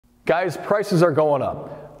Guys, prices are going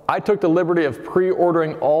up. I took the liberty of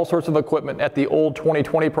pre-ordering all sorts of equipment at the old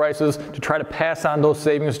 2020 prices to try to pass on those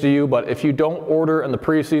savings to you, but if you don't order in the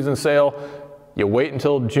pre-season sale, you wait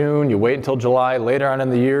until June, you wait until July, later on in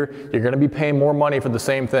the year, you're gonna be paying more money for the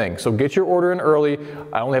same thing. So get your order in early.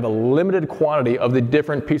 I only have a limited quantity of the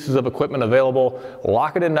different pieces of equipment available.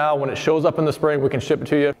 Lock it in now. When it shows up in the spring, we can ship it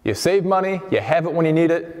to you. You save money, you have it when you need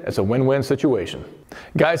it. It's a win-win situation.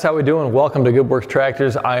 Guys, how we doing? Welcome to Good Works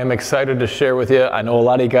Tractors. I am excited to share with you. I know a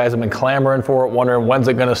lot of you guys have been clamoring for it, wondering when's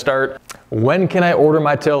it gonna start. When can I order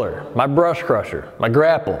my tiller, my brush crusher, my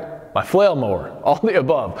grapple, my flail mower, all the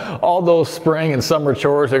above. All those spring and summer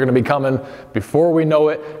chores are gonna be coming before we know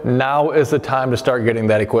it. Now is the time to start getting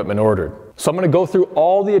that equipment ordered. So I'm gonna go through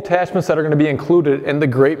all the attachments that are gonna be included in the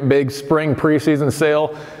great big spring preseason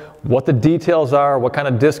sale, what the details are, what kind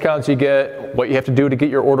of discounts you get, what you have to do to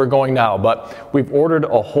get your order going now. But we've ordered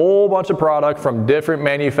a whole bunch of product from different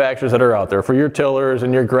manufacturers that are out there for your tillers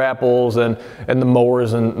and your grapples and the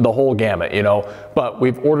mowers and the whole gamut, you know. But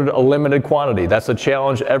we've ordered a limited quantity. That's a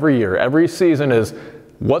challenge every year. Every season is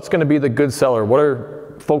what's gonna be the good seller? What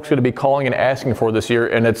are folks gonna be calling and asking for this year?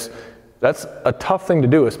 And that's a tough thing to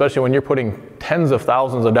do, especially when you're putting tens of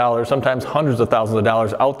thousands of dollars, sometimes hundreds of thousands of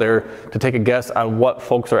dollars out there to take a guess on what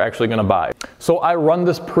folks are actually gonna buy. So I run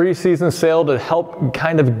this preseason sale to help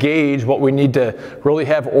kind of gauge what we need to really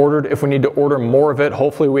have ordered. If we need to order more of it,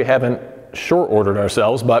 hopefully we haven't short ordered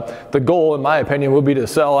ourselves, but the goal, in my opinion, will be to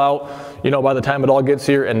sell out, you know, by the time it all gets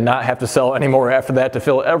here and not have to sell anymore after that to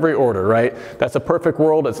fill every order, right? That's a perfect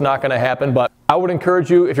world. It's not gonna happen, but I would encourage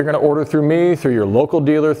you, if you're gonna order through me, through your local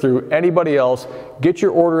dealer, through anybody else, get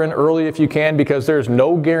your order in early if you can, because there's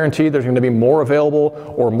no guarantee there's gonna be more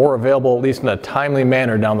available, or more available at least in a timely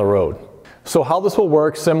manner down the road. So how this will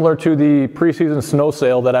work, similar to the preseason snow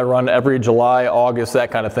sale that I run every July, August, that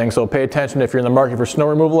kind of thing. So pay attention if you're in the market for snow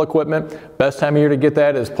removal equipment. Best time of year to get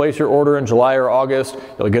that is place your order in July or August.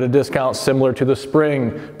 You'll get a discount similar to the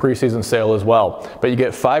spring preseason sale as well. But you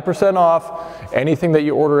get 5% off anything that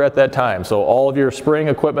you order at that time. So all of your spring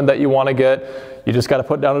equipment that you want to get, you just got to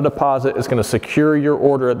put down a deposit. It's going to secure your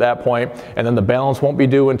order at that point, and then the balance won't be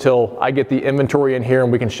due until I get the inventory in here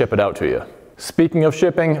and we can ship it out to you. Speaking of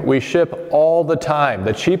shipping, we ship all the time.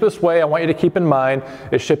 The cheapest way I want you to keep in mind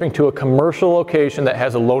is shipping to a commercial location that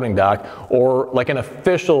has a loading dock, or like an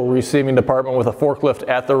official receiving department with a forklift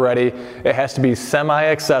at the ready. It has to be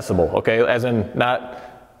semi-accessible, okay? As in not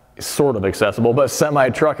sort of accessible, but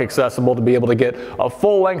semi-truck accessible, to be able to get a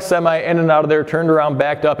full-length semi in and out of there, turned around,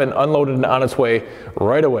 backed up, and unloaded and on its way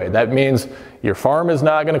right away. That means your farm is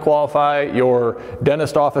not going to qualify, your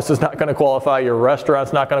dentist office is not going to qualify, your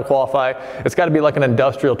restaurant's not going to qualify. It's got to be like an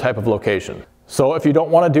industrial type of location. So if you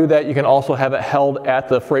don't want to do that, you can also have it held at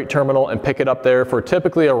the freight terminal and pick it up there for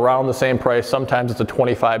typically around the same price. Sometimes it's a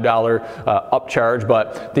 $25 upcharge,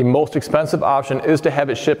 but the most expensive option is to have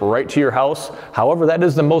it shipped right to your house. However, that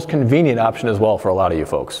is the most convenient option as well for a lot of you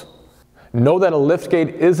folks. Know that a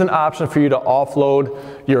liftgate is an option for you to offload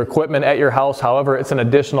your equipment at your house. However, it's an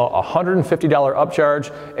additional $150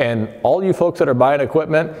 upcharge, and all you folks that are buying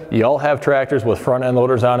equipment, you all have tractors with front end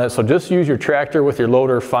loaders on it. So just use your tractor with your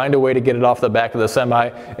loader, find a way to get it off the back of the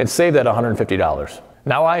semi, and save that $150.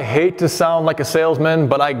 Now, I hate to sound like a salesman,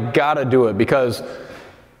 but I gotta do it because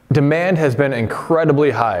demand has been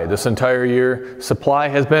incredibly high this entire year. Supply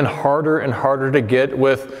has been harder and harder to get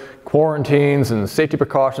with quarantines and safety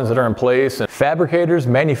precautions that are in place. And fabricators,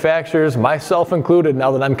 manufacturers, myself included,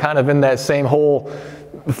 now that I'm kind of in that same whole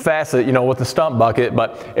facet, you know, with the stump bucket,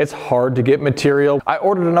 but it's hard to get material. I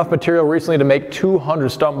ordered enough material recently to make 200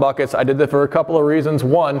 stump buckets. I did that for a couple of reasons.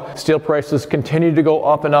 One, steel prices continue to go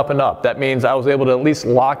up and up and up. That means I was able to at least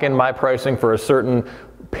lock in my pricing for a certain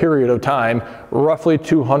period of time. Roughly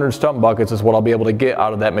 200 stump buckets is what I'll be able to get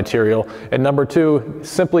out of that material. And number two,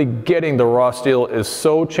 simply getting the raw steel is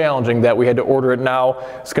so challenging that we had to order it now.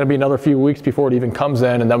 It's going to be another few weeks before it even comes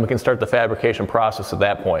in, and then we can start the fabrication process at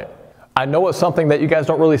that point. I know it's something that you guys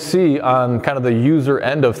don't really see on kind of the user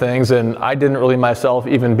end of things, and I didn't really myself,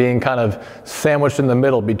 even being kind of sandwiched in the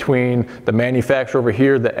middle between the manufacturer over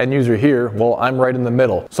here, the end user here. Well, I'm right in the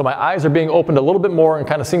middle. So my eyes are being opened a little bit more and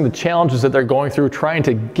kind of seeing the challenges that they're going through, trying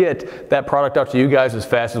to get that product out to you guys as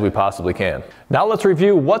fast as we possibly can. Now let's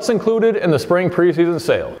review what's included in the spring preseason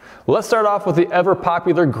sale. Let's start off with the ever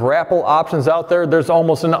popular grapple options out there. There's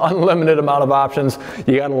almost an unlimited amount of options.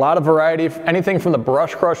 You got a lot of variety, anything from the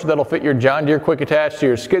brush crusher that'll fit your John Deere quick attach to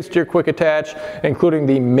your skid steer quick attach, including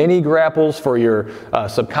the mini grapples for your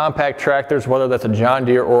subcompact tractors, whether that's a John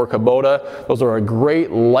Deere or a Kubota. Those are a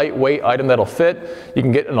great lightweight item that'll fit. You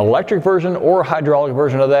can get an electric version or a hydraulic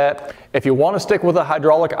version of that. If you want to stick with the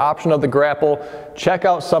hydraulic option of the grapple, check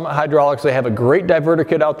out Summit Hydraulics. They have a great diverter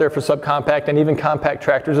kit out there for subcompact and even compact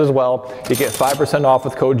tractors as well. You get 5% off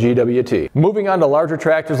with code GWT. Moving on to larger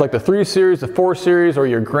tractors like the 3 Series, the 4 Series, or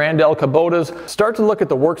your Grandel Kubotas, start to look at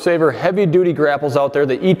the WorkSaver heavy duty grapples out there,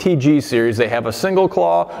 the ETG series. They have a single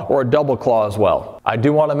claw or a double claw as well. I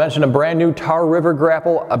do want to mention a brand new Tar River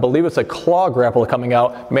grapple. I believe it's a claw grapple coming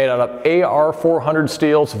out, made out of AR400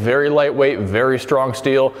 steel. It's very lightweight, very strong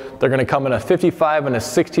steel. They're going to come in a 55 and a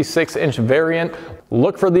 66-inch variant.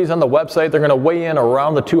 Look for these on the website. They're going to weigh in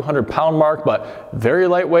around the 200-pound mark, but very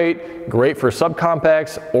lightweight, great for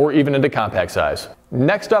subcompacts or even into compact size.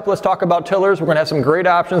 Next up, let's talk about tillers. We're going to have some great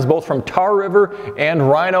options both from Tar River and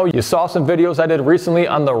Rhino. You saw some videos I did recently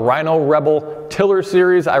on the Rhino Rebel tiller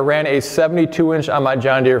series. I ran a 72-inch on my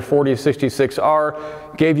John Deere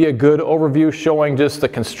 4066R. Gave you a good overview showing just the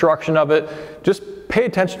construction of it. Just pay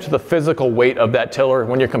attention to the physical weight of that tiller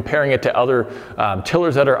when you're comparing it to other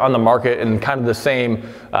tillers that are on the market in kind of the same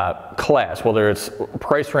class, whether it's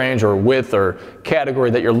price range or width or category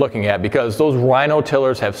that you're looking at, because those Rhino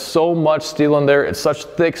tillers have so much steel in there. It's such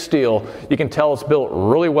thick steel. You can tell it's built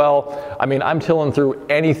really well. I mean, I'm tilling through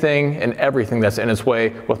anything and everything that's in its way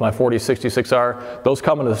with my 4066R. Those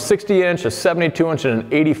come in a 60-inch, a 72-inch, and an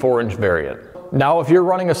 84-inch variant. Now, if you're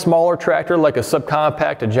running a smaller tractor like a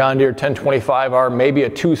subcompact, a John Deere 1025R, maybe a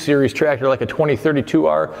 2 Series tractor like a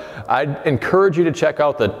 2032R, I'd encourage you to check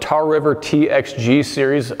out the Tar River TXG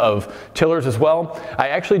series of tillers as well. I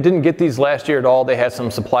actually didn't get these last year at all. They had some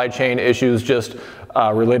supply chain issues just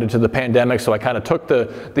related to the pandemic, so I kind of took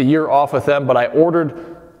the year off with them, but I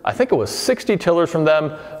ordered, I think it was 60 tillers from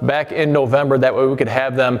them back in November. That way we could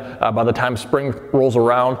have them by the time spring rolls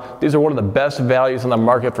around. These are one of the best values in the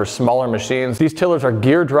market for smaller machines. These tillers are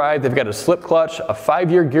gear drive. They've got a slip clutch, a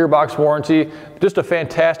 5-year gearbox warranty, just a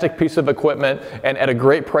fantastic piece of equipment and at a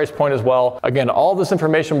great price point as well. Again, all this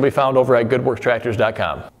information will be found over at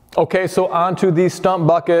goodworkstractors.com. Okay, so on to the stump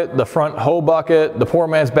bucket, the front hoe bucket, the poor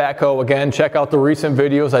man's backhoe. Again, check out the recent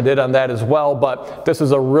videos I did on that as well, but this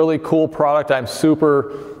is a really cool product. I'm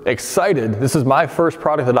super excited. This is my first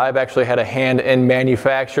product that I've actually had a hand in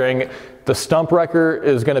manufacturing. The stump wrecker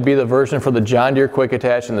is going to be the version for the John Deere quick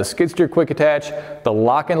attach and the skid steer quick attach. The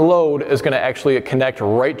lock and load is going to actually connect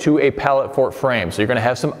right to a pallet fork frame. So you're going to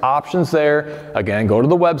have some options there. Again, go to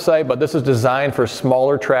the website, but this is designed for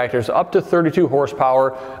smaller tractors up to 32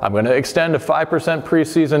 horsepower. I'm going to extend a 5%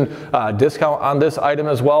 preseason discount on this item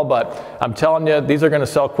as well, but I'm telling you, these are going to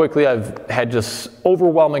sell quickly. I've had just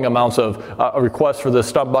overwhelming amounts of requests for this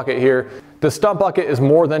stump bucket here. The stump bucket is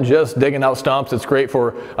more than just digging out stumps. It's great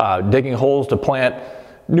for digging holes to plant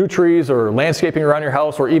new trees or landscaping around your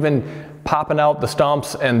house, or even popping out the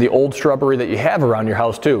stumps and the old shrubbery that you have around your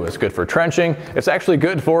house too. It's good for trenching. It's actually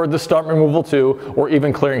good for the stump removal too, or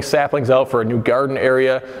even clearing saplings out for a new garden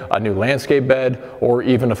area, a new landscape bed, or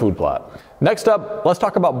even a food plot. Next up, let's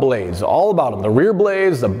talk about blades, all about them. The rear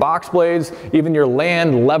blades, the box blades, even your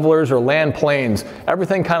land levelers or land planes,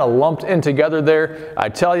 everything kind of lumped in together there. I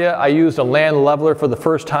tell you, I used a land leveler for the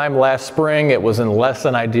first time last spring. It was in less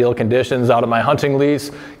than ideal conditions out of my hunting lease,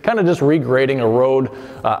 kind of just regrading a road,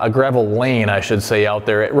 a gravel lane, I should say, out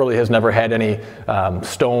there. It really has never had any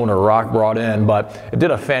stone or rock brought in, but it did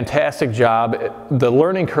a fantastic job. The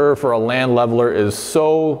learning curve for a land leveler is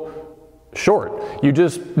so short. You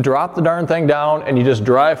just drop the darn thing down and you just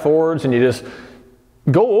drive forwards and you just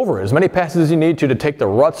go over as many passes as you need to take the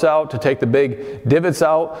ruts out, to take the big divots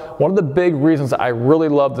out. One of the big reasons I really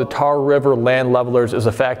love the Tar River land levelers is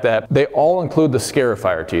the fact that they all include the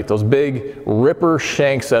scarifier teeth, those big ripper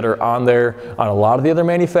shanks that are on there. On a lot of the other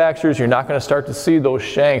manufacturers, you're not going to start to see those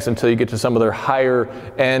shanks until you get to some of their higher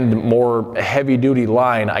end, more heavy duty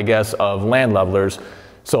line, I guess, of land levelers.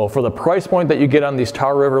 So for the price point that you get on these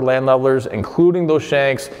Tar River land levelers, including those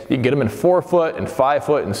shanks, you can get them in 4-foot and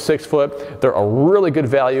 5-foot and 6-foot. They're a really good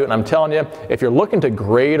value, and I'm telling you, if you're looking to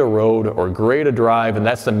grade a road or grade a drive, and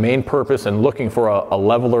that's the main purpose in looking for a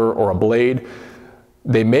leveler or a blade,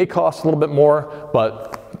 they may cost a little bit more,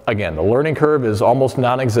 but again, the learning curve is almost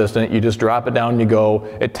non-existent. You just drop it down and you go.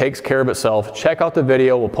 It takes care of itself. Check out the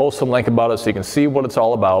video. We'll post some link about it so you can see what it's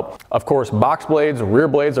all about. Of course, box blades, rear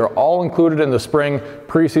blades are all included in the spring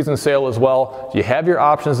preseason sale as well. You have your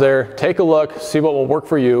options there. Take a look, see what will work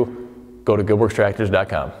for you. Go to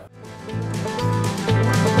goodworkstractors.com.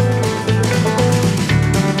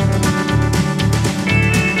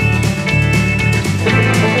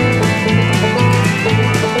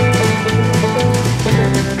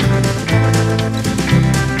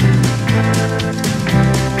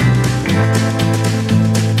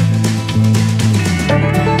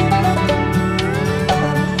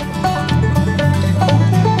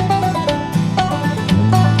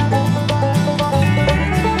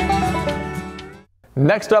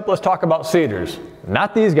 Next up, let's talk about seeders.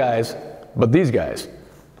 Not these guys, but these guys.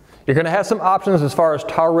 You're going to have some options as far as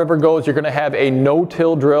Tar River goes. You're going to have a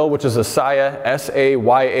no-till drill, which is a Saya,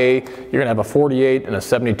 S-A-Y-A. You're going to have a 48 and a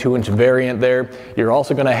 72-inch variant there. You're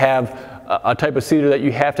also going to have a type of seeder that you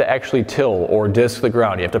have to actually till or disc the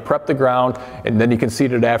ground. You have to prep the ground and then you can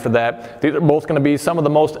seed it after that. These are both going to be some of the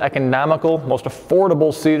most economical, most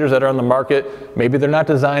affordable seeders that are on the market. Maybe they're not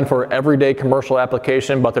designed for everyday commercial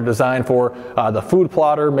application, but they're designed for the food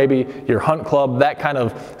plotter, maybe your hunt club, that kind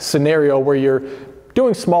of scenario where you're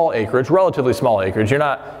doing small acreage, relatively small acreage. You're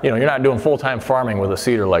not doing full-time farming with a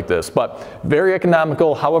seeder like this, but very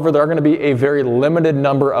economical. However, there are going to be a very limited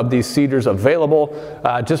number of these seeders available.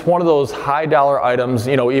 Just one of those high dollar items,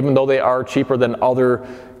 even though they are cheaper than other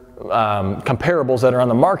comparables that are on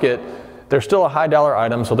the market, they're still a high dollar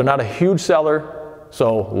item, so they're not a huge seller.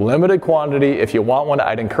 So limited quantity. If you want one,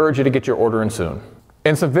 I'd encourage you to get your order in soon.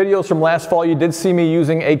 In some videos from last fall, you did see me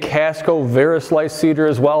using a Casco Verislice seeder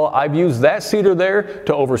as well. I've used that seeder there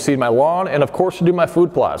to overseed my lawn and of course to do my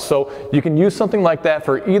food plots. So you can use something like that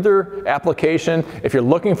for either application. If you're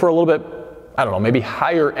looking for a little bit, I don't know, maybe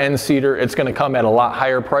higher end seeder, it's going to come at a lot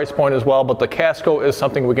higher price point as well, but the Casco is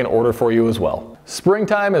something we can order for you as well.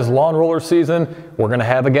 Springtime is lawn roller season. We're going to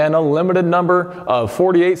have again a limited number of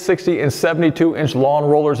 48, 60, and 72-inch lawn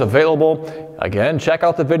rollers available. Again, check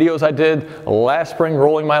out the videos I did last spring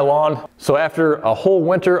rolling my lawn. So after a whole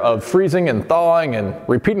winter of freezing and thawing and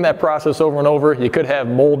repeating that process over and over, you could have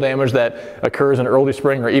mold damage that occurs in early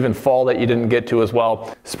spring or even fall that you didn't get to as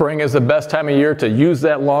well. Spring is the best time of year to use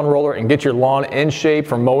that lawn roller and get your lawn in shape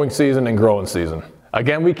for mowing season and growing season.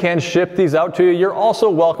 Again, we can ship these out to you. You're also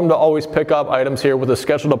welcome to always pick up items here with a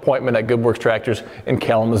scheduled appointment at Good Works Tractors in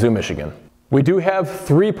Kalamazoo, Michigan. We do have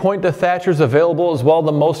 3-point dethatchers available as well,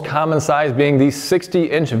 the most common size being the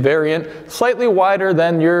 60-inch variant, slightly wider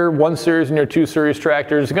than your 1 Series and your 2 Series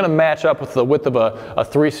tractors. It's going to match up with the width of a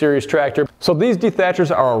 3 Series tractor. So these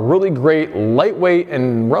dethatchers are a really great, lightweight,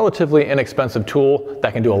 and relatively inexpensive tool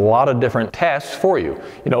that can do a lot of different tasks for you.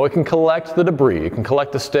 It can collect the debris, it can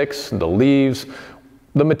collect the sticks, the leaves,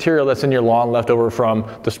 the material that's in your lawn left over from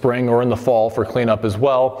the spring or in the fall for cleanup as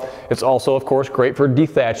well. It's also, of course, great for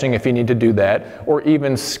dethatching if you need to do that, or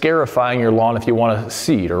even scarifying your lawn if you want to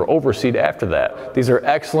seed or overseed after that. These are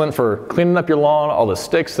excellent for cleaning up your lawn, all the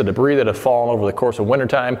sticks, the debris that have fallen over the course of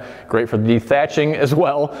wintertime. Great for dethatching as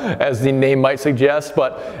well, as the name might suggest,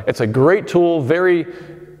 but it's a great tool,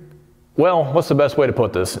 well, what's the best way to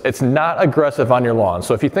put this? It's not aggressive on your lawn.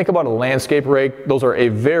 So if you think about a landscape rake, those are a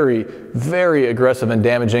very, very aggressive and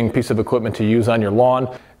damaging piece of equipment to use on your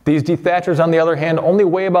lawn. These dethatchers, on the other hand, only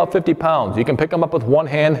weigh about 50 pounds. You can pick them up with one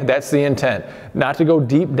hand. That's the intent. Not to go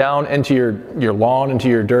deep down into your lawn, into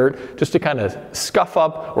your dirt, just to kind of scuff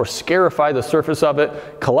up or scarify the surface of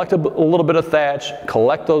it, collect a little bit of thatch,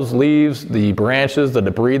 collect those leaves, the branches, the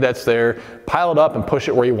debris that's there, pile it up and push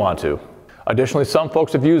it where you want to. Additionally, some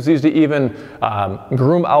folks have used these to even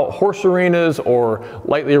groom out horse arenas or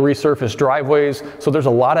lightly resurfaced driveways. So there's a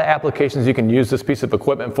lot of applications you can use this piece of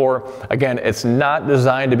equipment for. Again, it's not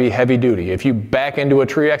designed to be heavy duty. If you back into a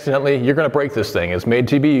tree accidentally, you're going to break this thing. It's made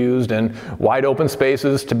to be used in wide open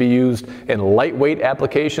spaces, to be used in lightweight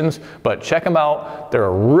applications. But check them out. They're a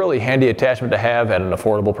really handy attachment to have at an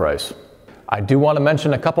affordable price. I do want to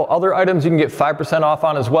mention a couple other items you can get 5% off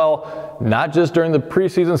on as well, not just during the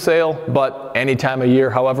preseason sale, but any time of year.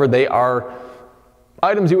 However, they are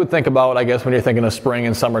items you would think about, I guess, when you're thinking of spring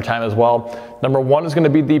and summertime as well. Number one is going to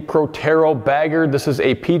be the Protero bagger. This is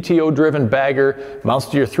a PTO driven bagger, mounts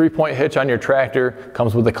to your 3-point hitch on your tractor,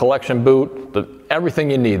 comes with a collection boot,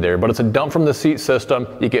 everything you need there, but it's a dump from the seat system.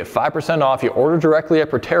 You get 5% off. You order directly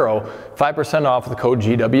at Protero, 5% off with the code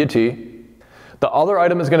GWT. The other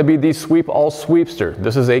item is going to be the Sweep All Sweepster.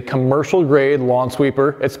 This is a commercial grade lawn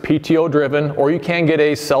sweeper. It's PTO driven, or you can get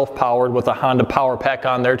a self-powered with a Honda Power Pack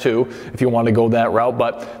on there too, if you want to go that route,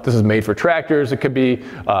 but this is made for tractors. It could be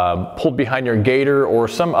pulled behind your Gator or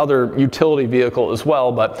some other utility vehicle as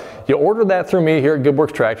well, but you order that through me here at Good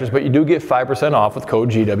Works Tractors, but you do get 5% off with code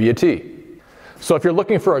GWT. So if you're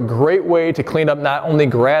looking for a great way to clean up not only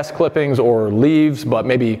grass clippings or leaves, but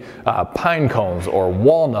maybe pine cones or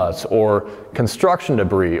walnuts or construction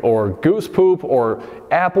debris or goose poop or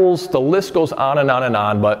apples, the list goes on and on and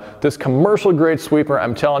on. But this commercial grade sweeper,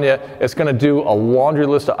 I'm telling you, it's going to do a laundry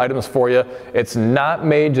list of items for you. It's not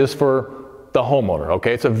made just for the homeowner,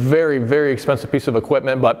 okay? It's a very, very expensive piece of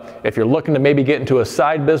equipment, but if you're looking to maybe get into a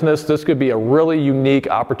side business, this could be a really unique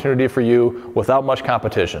opportunity for you without much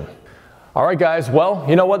competition. All right, guys, well,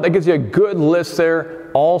 you know what? That gives you a good list there.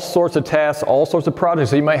 All sorts of tasks, all sorts of projects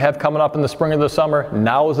that you might have coming up in the spring or the summer.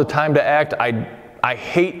 Now is the time to act. I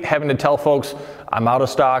hate having to tell folks, I'm out of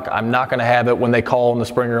stock. I'm not going to have it when they call in the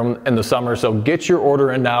spring or in the summer. So get your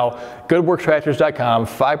order in now. GoodWorksTractors.com,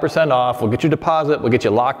 5% off. We'll get your deposit. We'll get you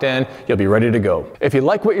locked in. You'll be ready to go. If you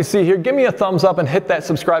like what you see here, give me a thumbs up and hit that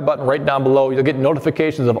subscribe button right down below. You'll get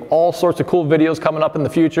notifications of all sorts of cool videos coming up in the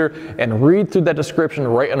future, and read through that description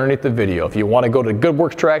right underneath the video. If you want to go to Good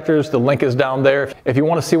Works Tractors, the link is down there. If you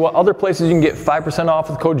want to see what other places you can get 5% off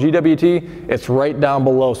with code GWT, it's right down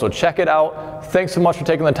below. So check it out. Thanks so much for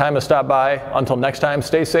taking the time to stop by. Until next time,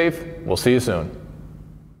 stay safe. We'll see you soon.